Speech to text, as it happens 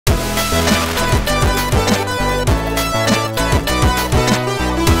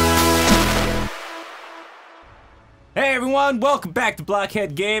everyone, welcome back to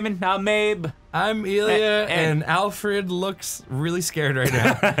BlockHead Gaming. I'm Abe. I'm Ilya, and Alfred looks really scared right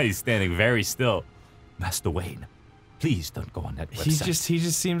now. He's standing very still. Master Wayne, please don't go on that website. He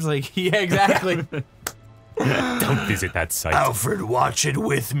just seems like, yeah, exactly. Don't visit that site. Alfred, watch it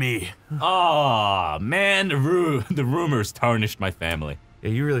with me. Aw, man, the rumors tarnished my family. Yeah,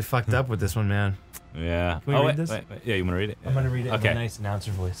 you really fucked up with this one, man. Yeah. Can we read this? Wait. Yeah, you want to read it? I'm gonna read it Okay. in a nice announcer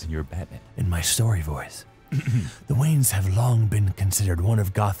voice. You're Batman. In my story voice. The Waynes have long been considered one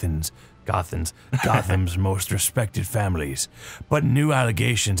of Gotham's most respected families, but new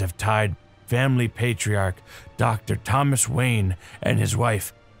allegations have tied family patriarch Dr. Thomas Wayne and his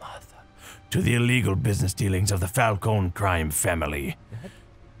wife, Martha, to the illegal business dealings of the Falcone crime family.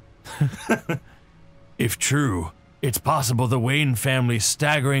 If true, it's possible the Wayne family's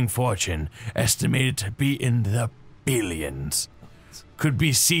staggering fortune, estimated to be in the billions, could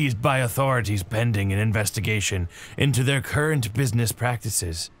be seized by authorities pending an investigation into their current business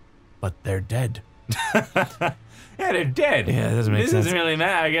practices. But they're dead. Yeah, they're dead. Yeah, it doesn't make sense. This doesn't really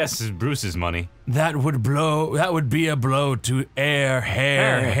matter. I guess it's Bruce's money. That would be a blow to To the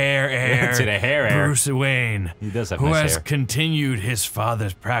hair. Bruce Wayne, He does have who nice has hair. continued his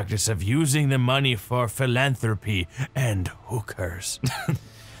father's practice of using the money for philanthropy and hookers. That's part of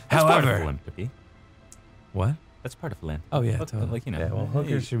However, philanthropy. what? That's part of philanthropy. Oh yeah, Look, totally. like, you know, yeah, well,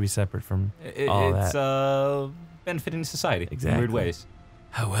 hookers should be separate from all it's that. benefiting society in Exactly. weird ways.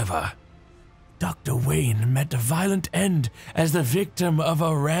 However, Dr. Wayne met a violent end as the victim of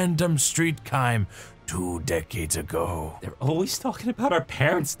a random street crime 2 decades ago. They're always talking about our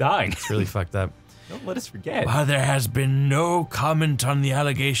parents dying. It's really fucked up. Don't let us forget. While there has been no comment on the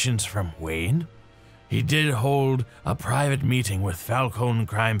allegations from Wayne, he did hold a private meeting with Falcone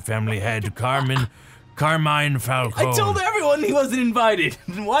crime family head Carmine Falcone. I told everyone he wasn't invited.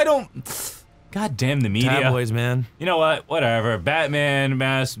 Why don't... God damn the media. Tabloids, man. You know what? Whatever. Batman,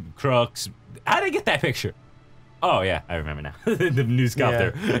 mask, crooks. How'd I get that picture? Oh, yeah. I remember now. The news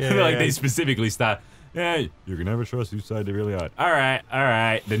copter. They specifically stopped. Yeah, you can never trust whose side they really on. All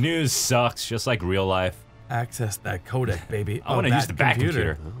right. The news sucks, just like real life. Access that codec, baby. I want to use the back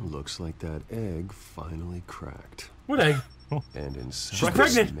computer. Well, looks like that egg finally cracked. What egg? And inside She's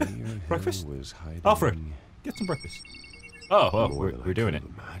pregnant. Mayor Breakfast? Hill was hiding Alfred, get some breakfast. Oh, more than we're I doing could it.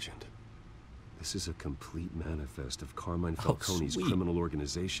 have imagined. This is a complete manifest of Carmine Falcone's sweet. criminal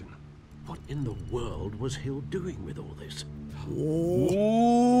organization. What in the world was Hill doing with all this?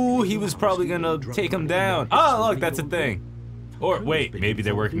 Ooh, he was probably gonna take him down. Oh, look, that's a thing. Or wait, maybe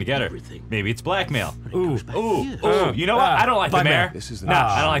they're working together. Maybe it's blackmail. Ooh. You know what? I don't like the mayor. This is the No,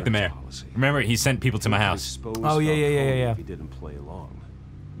 I don't like the mayor. policy. Remember, he sent people to my house. Expose Oh, yeah. Falcone If he didn't play along.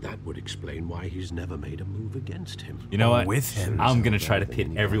 That would explain why he's never made a move against him. You know what? With him. I'm gonna try to pit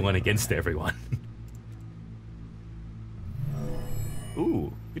everyone against everyone.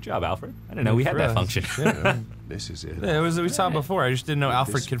 Ooh, good job, Alfred. I didn't know we had that function. This is it. Yeah, we saw it before. I just didn't know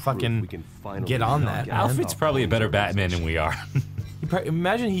Alfred This could proof we fucking can finally get on knock that. out Alfred's probably a better Batman than we are.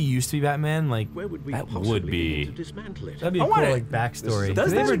 Imagine he used to be Batman. Like, Where would we That possibly would be- begin to dismantle it? that'd be a I cool wanna- like backstory.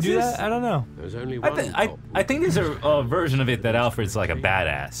 Does Did they that ever do exist? that? I don't know. There's only one I think there's a version of it that Alfred's like a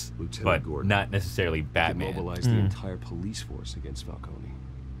badass, Lieutenant but Gordon. not necessarily He could Batman. mobilize the entire police force against Falcone.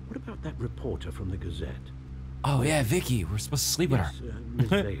 What about that reporter from the Gazette? Oh yeah, Vicky, we're supposed to sleep with her. Miss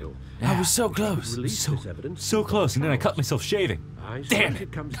Vale. I was so Could close. release this evidence. So close, and then I cut myself shaving. I Damn suppose it.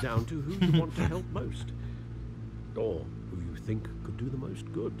 it comes down to who you want to help most. Or who you think could do the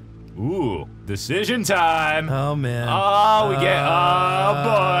most good. Ooh, decision time. Oh man. Oh, we get, oh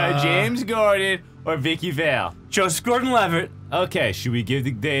boy, James Gordon or Vicky Vale. Joseph Gordon-Levitt. Okay, should we give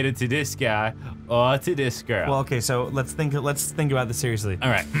the data to this guy or to this girl? Well, okay, so let's think about this seriously. all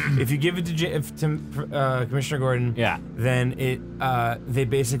right. If you give it to Commissioner Gordon, Yeah. then they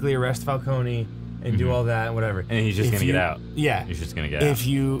basically arrest Falcone and do all that and whatever. And he's just If gonna you- get out. Yeah. He's just gonna get If out.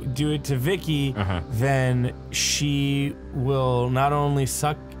 you do it to Vicky, Uh-huh. then she will not only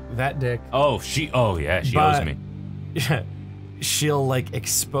suck that dick, Oh, she owes but- me. she'll like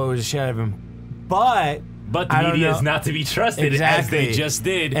expose the shit out of him. But But the I don't media know. is not to be trusted, as Exactly. they just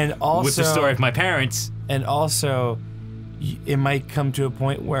did And with the also- story of my parents. And also, it might come to a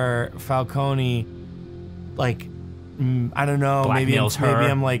point where Falcone, like, I don't know, maybe Blackmails her.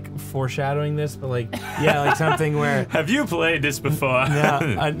 I'm like foreshadowing this, but like, yeah, like something where. Have you played this before?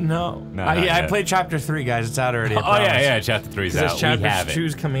 No. No, not I yet. played chapter 3, guys. It's out already. I Oh yeah, promise. yeah. Chapter 3's There's out. We chapter have it.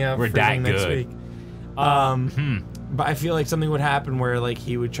 2's coming out. We're for that next good. week. But I feel like something would happen where like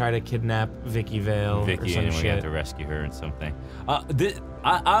he would try to kidnap Vicky Vale or Vicky, some and we shit. have to rescue her and something.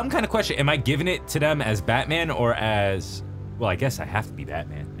 I'm kind of questioning. Am I giving it to them as Batman or as? Well, I guess I have to be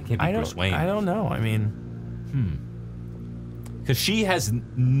Batman. I can't be Bruce Wayne. I don't know. I mean, Because she has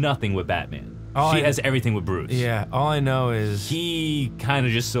nothing with Batman. She has everything with Bruce. Yeah, all I know is... He kind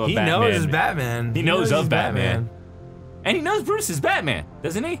of just saw Batman. He knows it's Batman. He knows of Batman. And he knows Bruce is Batman,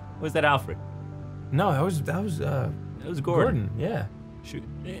 doesn't he? Or was that Alfred? No, that was Gordon. Yeah. Shoot.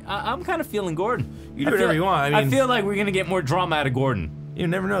 I'm kind of feeling Gordon. You do whatever you want. I feel like we're gonna get more drama out of Gordon. You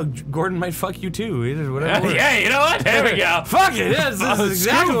never know. Gordon might fuck you too. He does whatever. Yeah, you know what? There we go. Fuck it. Yes, this is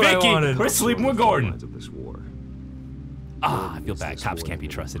exactly what I wanted. We're sleeping with Gordon. Of this war. I feel bad. Cops can't be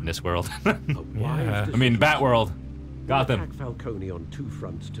trusted in this world. Yeah. I mean, Bat world. Gotham. Attack Falcone on 2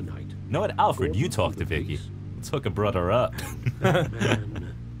 fronts tonight. You know what, Alfred? You talk to Vicky. Let's hook a brother up.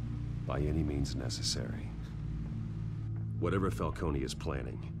 Man, by any means necessary. Whatever Falcone is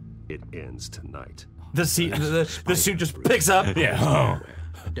planning, it ends tonight. The suit just picks up. Yeah.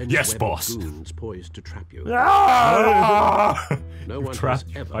 Yes, boss. Poised to trap you. Ah! No one Trapped.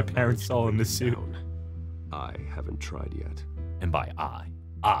 has ever My parents saw in the suit. down. I haven't tried yet. And by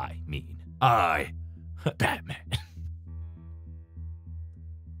I mean Batman.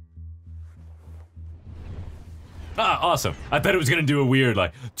 Awesome. I thought it was gonna do a weird,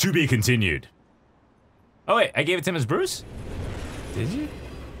 like, to be continued. Oh wait, I gave it to him as Bruce? Did you?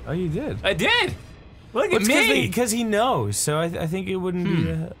 Oh, you did. I did! Look at me! Because he knows, so I think it wouldn't be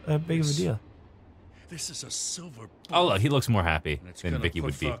a big of a deal. This is a silver bullet. Oh look, he looks more happy And it's than gonna Vicky put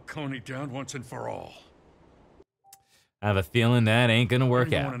would be. Falcone down once and for all. I have a feeling that ain't gonna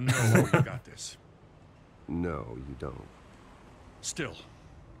work You out. want to know how you got this? No, you don't. Still,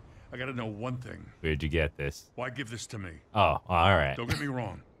 I gotta know one thing. Where'd you get this? Why give this to me? Oh, alright. Don't get me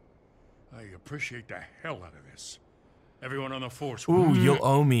wrong. I appreciate the hell out of this. Everyone on the force. Ooh, you'll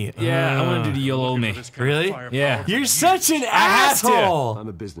owe me. Yeah, I wanna do the you'll owe me. Really? Yeah. You're such an asshole. I'm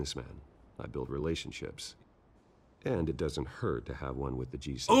a businessman. I build relationships. And it doesn't hurt to have one with the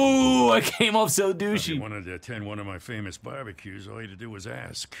GC. Ooh, I came off so If you douchey. wanted to attend one of my famous barbecues, all you had to do was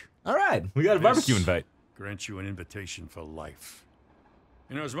ask. Alright, we got a barbecue invite. Grants you an invitation for life.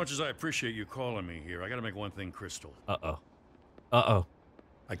 You know, as much as I appreciate you calling me here, I gotta make one thing crystal. Uh-oh. Uh-oh.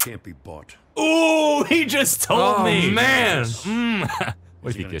 I can't be bought. Ooh, he just told me! Man! What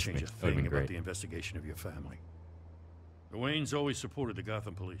if he gonna kissed change me? a That would've thing been about great. the investigation of your family. The Waynes always supported the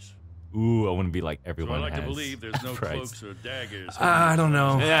Gotham police. Ooh, I want to be like So I everyone like has. to believe there's no Christ. cloaks or daggers. I don't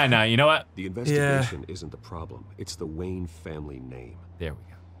know. Yeah, no, you know what? The investigation isn't the problem. It's the Wayne family name. There we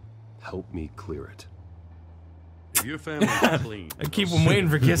go. Help me clear it. If your family's clean, I keep them waiting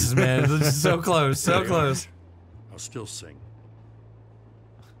for kisses, man. It's just so close, so close. I'll still sing.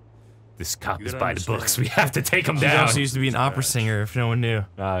 This cop You is gotta by the understand. books. We have to take him He down. also used to be an opera singer, if no one knew.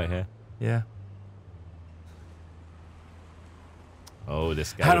 Oh, yeah. Yeah. Oh,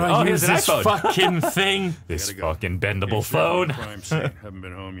 this guy. How do I use here's an this iPhone. fucking thing? This Gotta go. fucking bendable Here's your phone. Crime scene. Haven't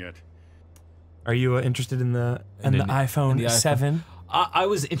been home yet. Are you interested in the iPhone the iPhone. 7? I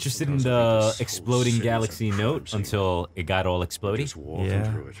was interested in the exploding Galaxy Note until it got all explodey. Just walking Yeah.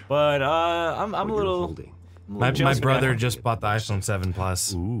 through it. But I'm a What you're little. holding. My jealous of brother iPhone. just bought the iPhone 7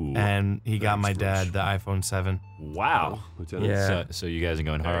 Plus, Ooh. and he got my dad the iPhone 7. Wow. Lieutenant? Yeah. So you guys are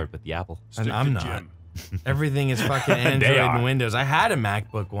going hard with the Apple. Stick I'm to not. Jim. Everything is fucking They Android are. and Windows. I had a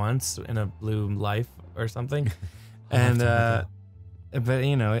MacBook once in a blue Life or something, and but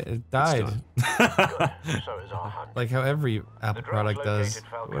you know it died, like how every Apple product does.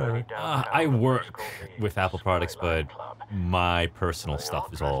 Whatever. I work with Apple products, but my personal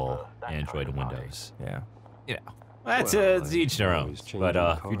stuff is all Android and Windows. Yeah. You know, that's Well, it's each their own. always changing But the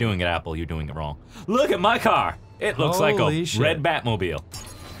if you're car. doing it Apple, you're doing it wrong. Look at my car. It looks like a Holy shit. red Batmobile.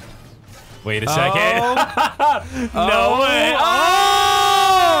 Wait a second. No Oh. way.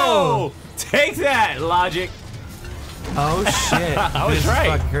 Oh! Take that, Logic. Oh shit! I was This is right.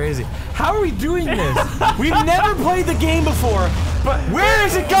 fucking crazy. How are we doing this? We've never played the game before. But where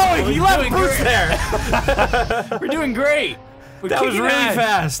is it going? We're You left doing Bruce great. there. We're doing great. We're That was kicking really ass.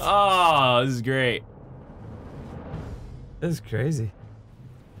 fast. Oh, this is great. This is crazy.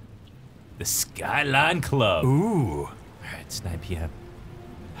 The Skyline Club. Ooh. All right, it's 9 p.m.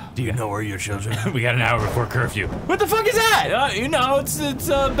 Do you know where your children? We got an hour before curfew. What the fuck is that? You know, it's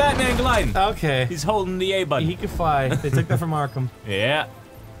Batman gliding. Okay. He's holding the A button. He could fly. They took that from Arkham. Yeah.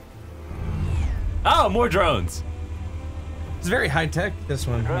 Oh, more drones. It's very high tech. This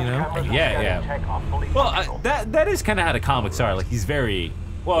one, you know. Yeah. Well, that is kind of how the comics are. Like he's very.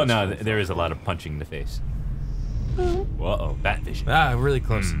 Well, no, there is a lot of punching in the face. Uh-oh, bat vision. Ah, really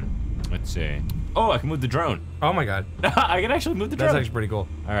close. Let's see. Oh, I can move the drone. Oh my god. I can actually move the That's drone. actually pretty cool.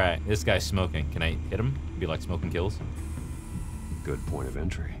 All right, this guy's smoking. Can I hit him? Be like smoking kills. Good point of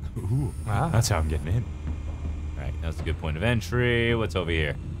entry. Ooh, Wow. that's how I'm getting in. All right, that's a good point of entry. What's over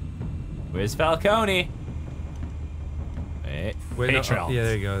here? Where's Falcone? Wait. Wait, no, Patreon. yeah,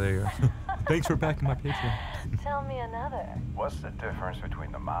 there you go. There you go. Thanks for backing my Patreon. Tell me another. What's the difference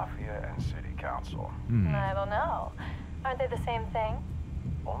between the Mafia and City Council? I don't know. Aren't they the same thing?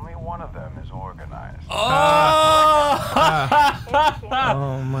 Only one of them is organized. Oh!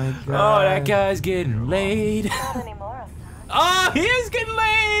 Oh my god. Oh, that guy's getting laid. Not anymore, son. Oh, he is getting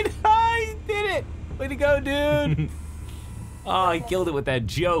laid. Oh, he did it. Way to go, dude. Oh, he killed it with that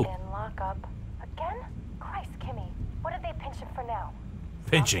joke. In lockup. Again? Christ, Kimmy. What did they pinch him for now?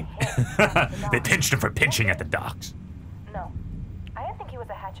 Pinching. They pinched him for pinching at the docks. No. I didn't think he was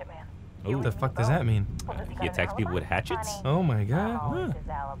a hatchet man. What the fuck does that mean? Well, does he He got an attacks people with alibi? hatchets? Honey, Oh my god. always his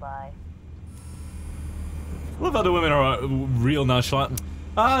alibi. I love how the women are real nonchalant.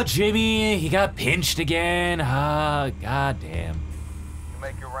 Oh, Jimmy, he got pinched again. Ah, goddamn. You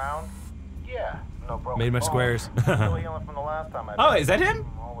make your round? Yeah. No broken Made my bones. squares. Still healing from the last time I Oh, met is that him?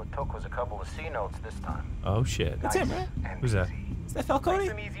 All it took was a couple of C notes this time. Oh shit. That's him, right? And Who's that? easy. Is that Nice Falcone?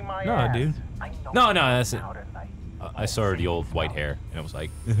 and easy, my No, ass. dude. I know No, no, that's it. out at night. I saw the old white hair, and I was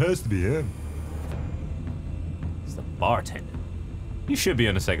like, it has to be him. It's the bartender. He should be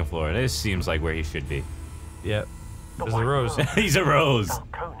on the second floor. This seems like where he should be. Yep. There's a rose. He's a rose.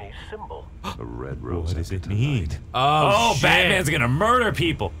 Falcone's symbol. A red rose. What does it after mean? tonight. Oh, shit. Batman's gonna murder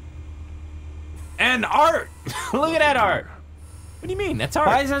people. And art. Look at that art. What do you mean? That's art.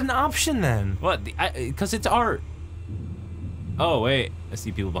 Why is that an option then? What? Because it's art. Oh, wait. I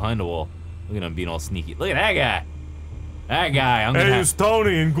see people behind the wall. Look at him being all sneaky. Look at that guy. That guy. I'm gonna have...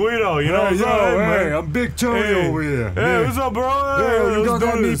 Tony and Guido. You know what's up, man? I'm Big Tony over here. Hey, what's up, bro? Yeah, you got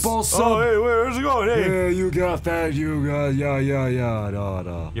that this. meatball sub? Oh, hey, where's it going? Hey. Yeah, you got that. You got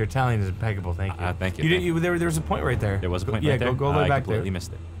yeah. Your Italian is impeccable. Thank you. Thank you. You did. There was a point right there. There was a point yeah, right there? go all the way I back there. completely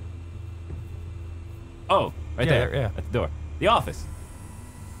missed it. Oh, right Yeah, there. yeah. At the door. The office.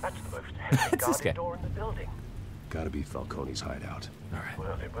 That's the most heavily That's this guy. guarded door in the building. Gotta be Falcone's hideout.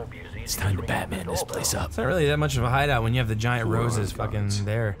 Well, it won't be as easy It's as time to ringing the Batman this place doorbell. up. It's not really that much of a hideout when you have the giant Four roses armed fucking guards.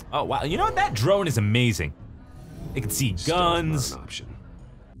 there. Oh, wow. You know what? That drone is amazing. It can see Stealth's not guns. an option.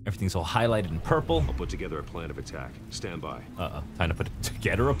 Everything's all highlighted in purple. I'll put together a plan of attack. Stand by. Uh-oh. Time to put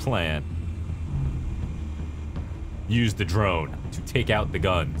together a plan. Use the drone to take out the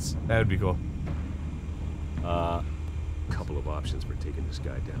guns. That would be cool. Couple of options for taking this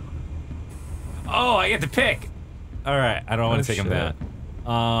guy down. Oh, I get to pick. All right, I don't want Oh, to take him shit.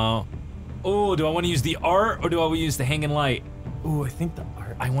 down. Oh, do I want to use the art or do I want to use the hanging light? Ooh, I think the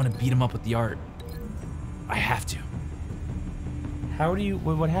art. I want to beat him up with the art. I have to. How do you?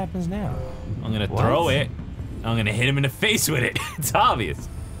 What happens now? I'm gonna What? throw it. I'm gonna hit him in the face with it. It's obvious.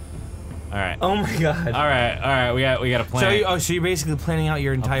 All right. Oh my god. All right. We got a plan. So you're basically planning out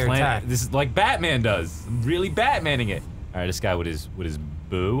your entire Plan- attack. This is like Batman does. I'm really Batmaning it. All right, this guy with his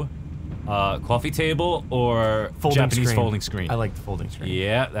boo. Coffee table or Japanese folding screen. I like the folding screen.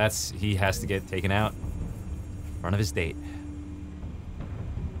 Yeah, he has to get taken out in front of his date.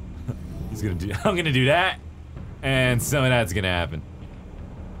 I'm gonna do that, and some of that's gonna happen.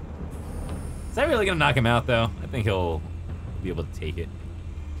 Is that really gonna knock him out though? I think he'll be able to take it.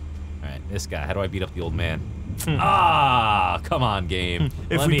 All right, this guy. How do I beat up the old man? Ah, come on, game.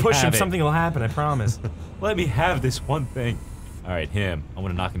 If Let we me push him, have it. something will happen. I promise. Let me have this one thing. All right, him. I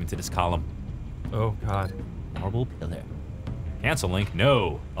want to knock him into this column. Oh god. Marble pillar. Cancel link.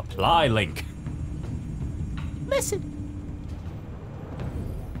 No. Apply link. Listen.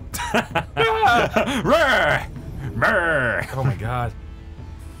 Rrr! Brr! Oh my god.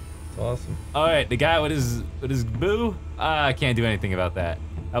 That's awesome. All right, the guy with his boo. I can't do anything about that.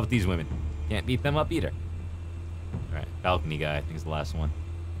 How about these women? Can't beat them up either. All right, balcony guy. I think is the last one.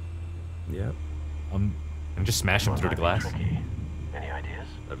 Yep. I'm just smash him through the glass. Tricky. Any ideas?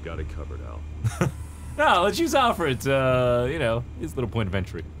 I've got it covered, Al. No, let's use Alfred's. You know, his little point of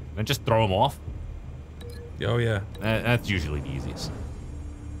entry, and just throw him off. Oh yeah. That's usually the easiest.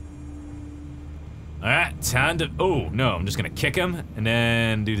 All right, time to. Oh no, I'm just gonna kick him and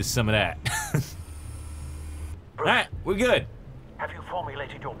then do some of that. All right, we're good. Have you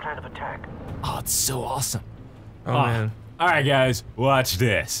formulated your plan of attack? Oh, it's so awesome. Oh man. All right, guys, watch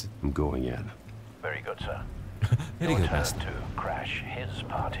this. I'm going in. Very good, sir. There you Your go, turn bastard. to crash his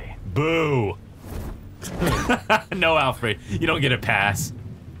party. Boo. No, Alfred, you don't get a pass.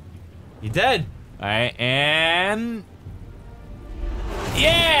 You dead? All right, and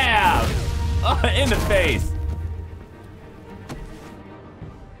yeah, in the face.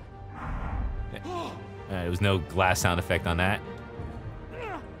 There was no glass sound effect on that.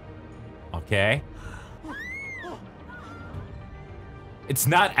 Okay. It's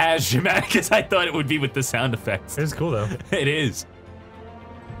not as dramatic as I thought it would be with the sound effects. It's cool though. It is.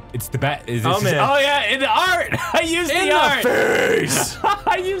 It's the bat. Is this Oh, man. Oh yeah, in the art. I used the art. face!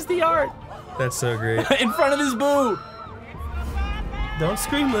 I used the art That's so great. in front of his boo. Don't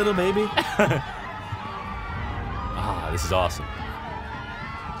scream, little baby. Ah, this is awesome.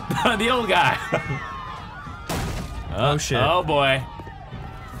 The old guy. Oh shit. Oh boy.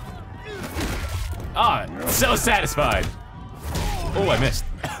 Oh, so satisfied. Oh, I missed.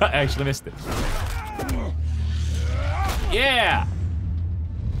 I actually missed it. Yeah.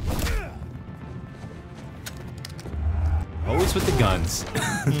 Always with the guns.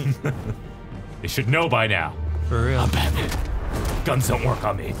 They should know by now. For real. I'm Batman. Guns don't work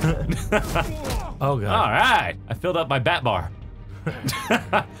on me. Oh god. All right, I filled up my bat bar.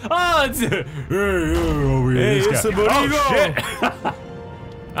 Oh, it's Hey, it's the Bonito. Oh shit!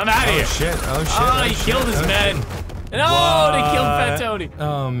 I'm out of Oh here. shit. Oh shit. Oh, he killed his men. And oh, they killed Fat Tony.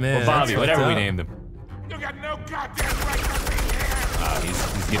 Oh man. Or Bobby, that's whatever we fucked up. named him. You got no goddamn right to be here! Oh,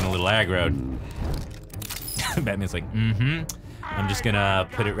 he's getting a little aggroed. Batman's like, I'm just gonna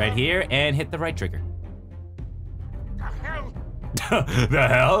put it right here and hit the right trigger. The hell? The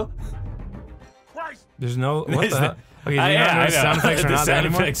hell? Christ! There's no. What Is the that- hell? Okay, do you know those sound effects are The not there sound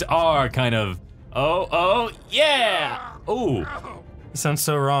anymore? effects are kind of. Oh, yeah. Oh. It sounds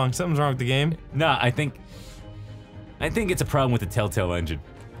so wrong. Something's wrong with the game. Nah, I think it's a problem with the Telltale engine.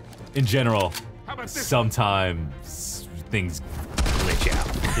 In general, How about this? sometimes things glitch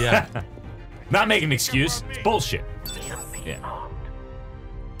out. Yeah. Not making an excuse. It's bullshit. Yeah.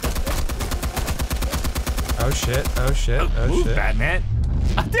 Oh shit. Oh shit. Oh Move, shit. Batman.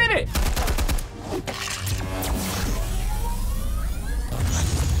 I did it.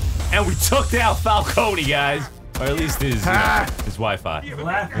 And we took out Falcone, guys. Or at least his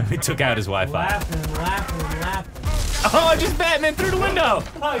Wi-Fi. We took out his Wi-Fi. Laughing. Oh, just Batman through the window.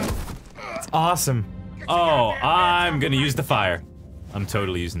 It's awesome. Oh, I'm gonna use the fire. I'm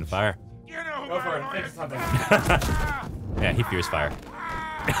totally using the fire. You know Go for it. Fix something. Yeah, he fears fire.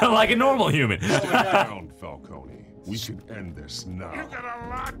 Like a normal human. Down, Falcone. We can end this now. You got a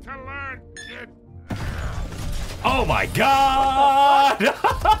lot to learn, kid. Oh my god!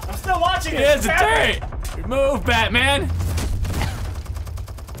 I'm still watching it. It's a turret! Move, Batman!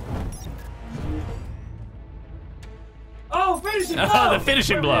 Oh, finishing blow. Oh, the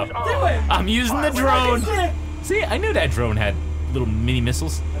finishing blow. Do it. I'm using the drone. See, I knew that drone had little mini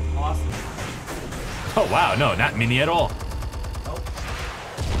missiles. That's awesome. Oh wow, no, not mini at all.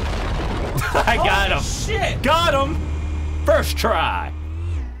 I got him. Shit. Got him! First try.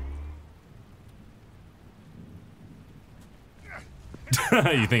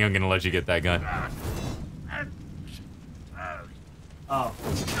 You think I'm gonna let you get that gun? Oh.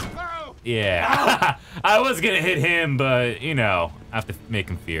 Yeah. I was gonna hit him, but you know, I have to make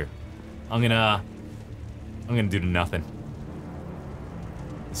him fear. I'm gonna do nothing.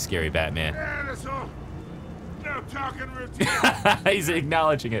 Scary Batman. Yeah, that's all. No talking routine. He's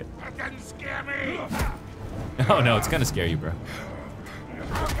acknowledging it. That doesn't scare me. Oh no, it's gonna scare you, bro.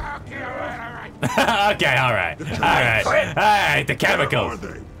 Okay, all right. Okay, alright. Alright, the chemicals.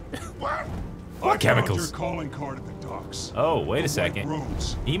 What? What chemicals? Your calling card at the docks. Oh, wait a second.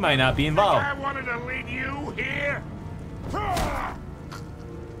 Rooms. He might not be involved. I wanted to lead you here.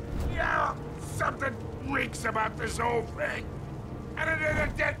 Yeah, something reeks about this whole thing. And it is a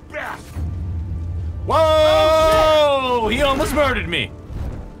dead bat. Whoa! He almost murdered me.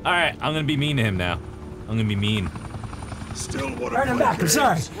 Alright, I'm gonna be mean to him now. I'm gonna be mean. Still want to Alright, I'm back. I'm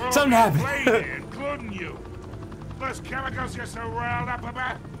sorry. Well, Something happened. lady, including you. Those chemicals you're so riled up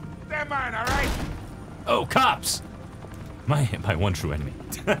about, they're mine, all right? Oh, cops! My one true enemy.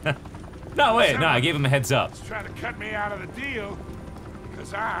 No, wait, no, I gave him a heads up. He's trying to cut me out of the deal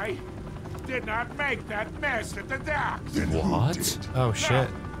because I did not make that mess at the docks. What? Oh shit.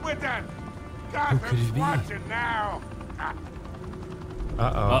 No, we're done. could it Gotham's be? watching now. Uh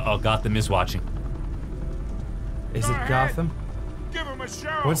Uh-oh, Gotham is watching. oh. Is Go it ahead. Gotham? Give him a show.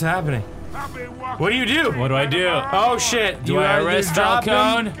 What's happening? I'll be walking What do you do? What do I do? Oh shit. Do I arrest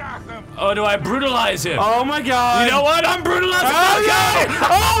Falcone? Gotham. Or do I brutalize him? Oh my god. You know what? I'm brutalizing Oh Falcone! no!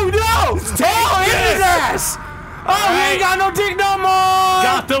 Oh no! Oh, in his ass! Oh, he ain't got no dick no more!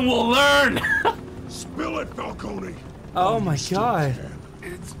 Gotham will learn! Spill it, Falcone. Oh my god.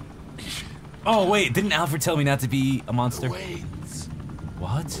 Oh, wait, didn't Alfred tell me not to be a monster? Waynes.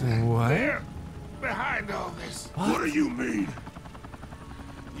 What? What? They're behind all this. What do you mean?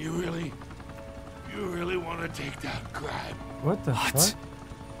 You really want to take down crime? What the fuck?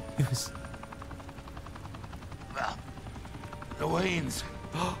 It was... Well, the Waynes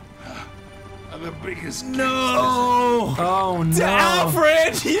are the biggest. No! Oh no.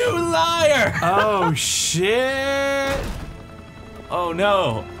 Alfred, you liar! Oh shit. Oh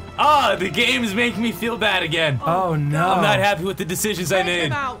no. Oh, the games make me feel bad again. Oh no. I'm not happy with the decisions I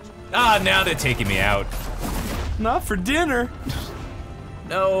made. Ah, now they're taking me out. Not for dinner.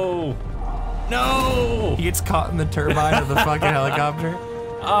 No. No. He gets caught in the turbine of the fucking helicopter.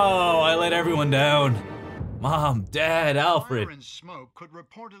 Oh, I let everyone down. Mom, Dad, Alfred. Fire and smoke could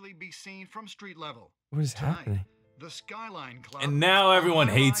reportedly be seen from street level. What is happening? The Skyline Club, And now everyone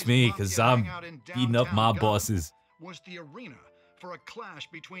hates me because I'm beating up mob bosses. Was the arena for a clash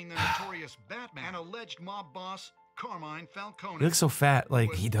between the notorious Batman and alleged mob boss Carmine Falcone. He looks so fat,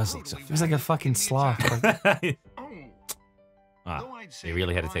 like He does look so fat. he's like a fucking sloth. Like, They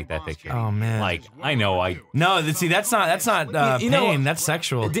really had to take that picture. oh man. Like, I know I... No, see, that's not You know pain. what? That's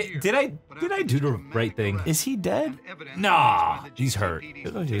sexual. Did I do the right thing? Is he dead? Nah, he's hurt.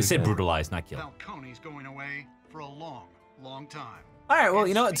 Oh, They he's said dead. brutalized, not killed. Falcone's going away for a long, long time. All right, well,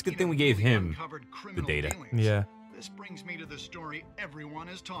 you know, And it's a good speaking thing we of gave newly him uncovered the criminal data. dealings, Yeah. This brings me to the story everyone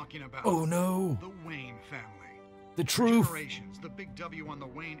is talking about. Oh, no. The Wayne family. The truth. Generations, the big W on the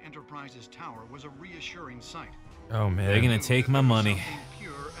Wayne Enterprises tower was a reassuring sight. Oh man. They're gonna take my money. Something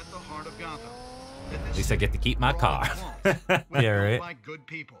pure at the heart of Gotham. At least I get to keep my car. Yeah, right. Like good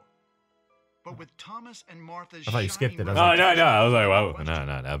people. But with Thomas and Martha's I thought you skipped it. I was Oh, like, no. I was like, wow.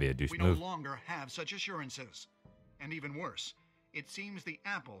 No, that'd be a douche we move. no longer have such assurances. And even worse, it seems the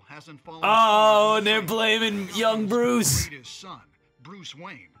apple hasn't fallen. Oh, and they're blaming young Bruce. Greatest son, Bruce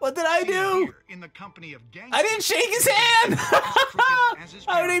Wayne. What did I seen do? here in the company of gangsters. I didn't shake his hand.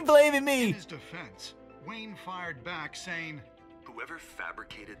 How are they blaming In me? his defense, Wayne fired back saying, Whoever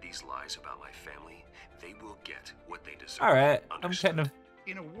fabricated these lies about my family, they will get what they deserve. All right, I'm Understood? kind of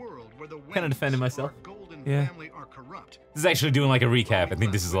in a world where the Kinda defending Waynes, myself. our golden Yeah. family, are corrupt. This is actually doing like a recap. I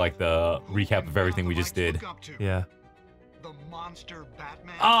think this is like the recap of everything we just did. Yeah. The monster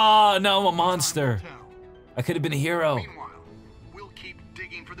Batman. Oh, no, I'm a monster. Time will tell. I could have been a hero. Meanwhile, we'll keep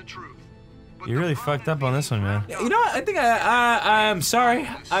digging for the truth. But You're the really problem fucked up on this one, man. You know what? I think I'm sorry.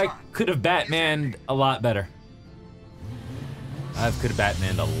 I could have Batmaned a lot better. I could have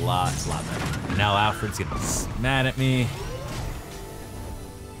Batmaned a lot better. Now Alfred's gonna be mad at me.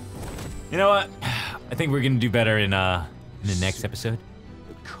 You know what? I think we're gonna do better in the next episode.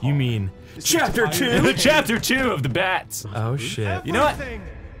 You mean Chapter 2? Chapter 2 of the Bats. Oh shit. You know what? Everything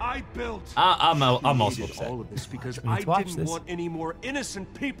I built. I'm also Needed upset. all of this because We need I to watch didn't this. want any more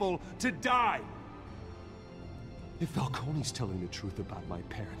innocent people to die. If Falcone's telling the truth about my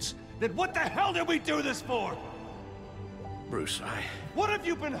parents, Then what the hell did we do this for? Bruce, What have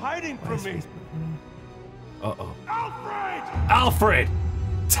you been hiding from me? Uh-oh. Alfred! Alfred!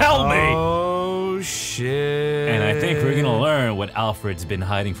 Tell me! Oh shit. And I think we're gonna learn what Alfred's been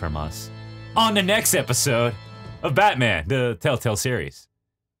hiding from us on the next episode of Batman, the Telltale series.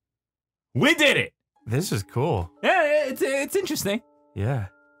 We did it! This is cool. Yeah, it's interesting. Yeah.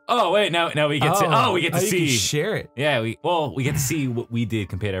 Oh wait, now we get to we get to you see can share it. Yeah, we get to see what we did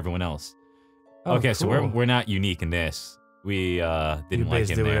compared to everyone else. Oh, Okay, so cool. we're not unique in this. We You didn't like basically him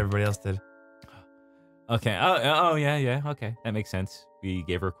did what there. everybody else did. Okay. Oh yeah. Okay, that makes sense. We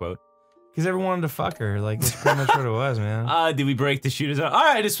gave her a quote. Because everyone wanted to fuck her. Like, that's pretty much what it was, man. Did we break the shooters out? All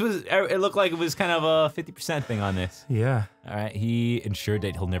right, this was. It looked like it was kind of a 50% thing on this. Yeah. All right, he ensured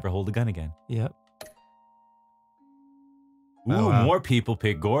that he'll never hold a gun again. Yep. Ooh, Oh, wow. more people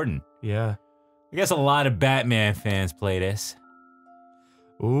pick Gordon. Yeah. I guess a lot of Batman fans play this.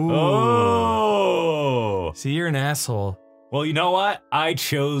 Ooh. Oh. See, you're an asshole. Well, you know what? I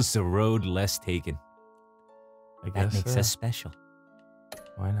chose the road less taken. I guess That makes so. us special.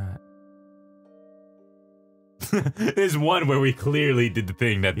 Why not? There's one where we clearly did the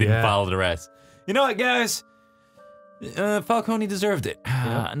thing that didn't Yeah. follow the rest. You know what, guys? Falcone deserved it.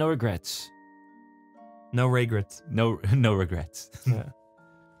 Yeah. No regrets. No regrets. No regrets. Yeah.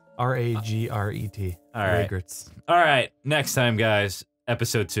 R-A-G-R-E-T. All right. Regrets. All right, next time, guys.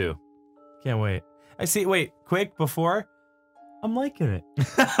 Episode 2. Can't wait. I see. Wait, quick before. I'm liking it.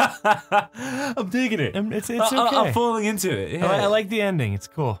 I'm digging it. It's okay. I'm falling into it. Yeah. I like the ending. It's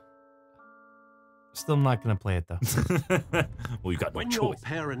cool. Still not gonna play it though. Well, you got no when your choice.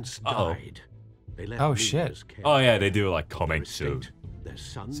 parents Uh-oh. died, they left Oh, me shit. as Oh yeah, caretaker they do like of coming their soon. estate, their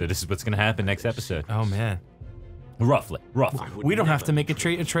son. So this is what's gonna happen next episode. Oh man. Roughly. I would We don't have never to make a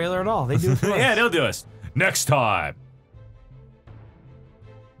trailer at all. They do it for us. Yeah, they'll do us next time.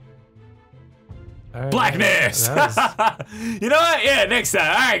 All right. Blackness. That was- You know what? Yeah, next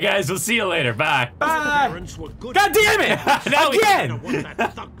time. All right, guys. We'll see you later. Bye. Bye. Parents were good. God damn it! Now we- No what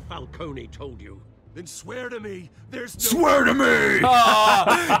that thug Falcone told you. Then swear to me there's no... Swear to me!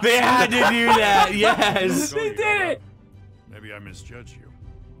 Oh, they had to do that. Yes. They did it! Maybe I misjudged you.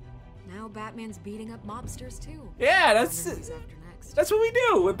 Now Batman's beating up mobsters too. Yeah, that's Wonder who's after next. next. That's what we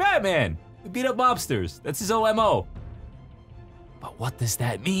do. We're Batman. We beat up mobsters. That's his OMO. But what does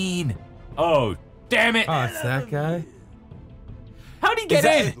that mean? Oh, damn it. Oh, it's that guy? How'd he get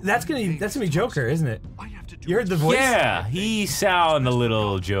in? That's gonna be Joker, isn't it? You heard the voice? Yeah, he sound a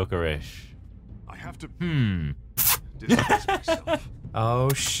little Jokerish. I have to Disguise myself.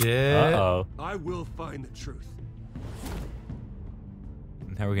 Oh shit. Uh-oh. I will find the truth.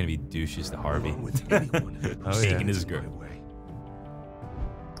 Now we're gonna be douches to Harvey. Along with anyone who's Oh, yeah. Taking his girl.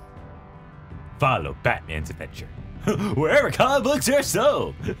 Follow Batman's adventure. Wherever comic books are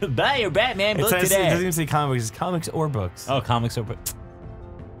sold. Buy your Batman book It today. doesn't even say comics, it's comics or books. Oh, comics are...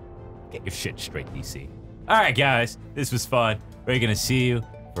 Get your shit straight, DC. Alright, guys. This was fun. We're gonna see you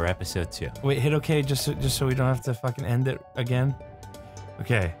for episode 2. Wait, hit okay just so we don't have to fucking end it again?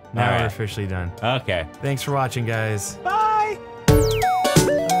 Okay, now All right. we're officially done. Okay. Thanks for watching, guys. Bye!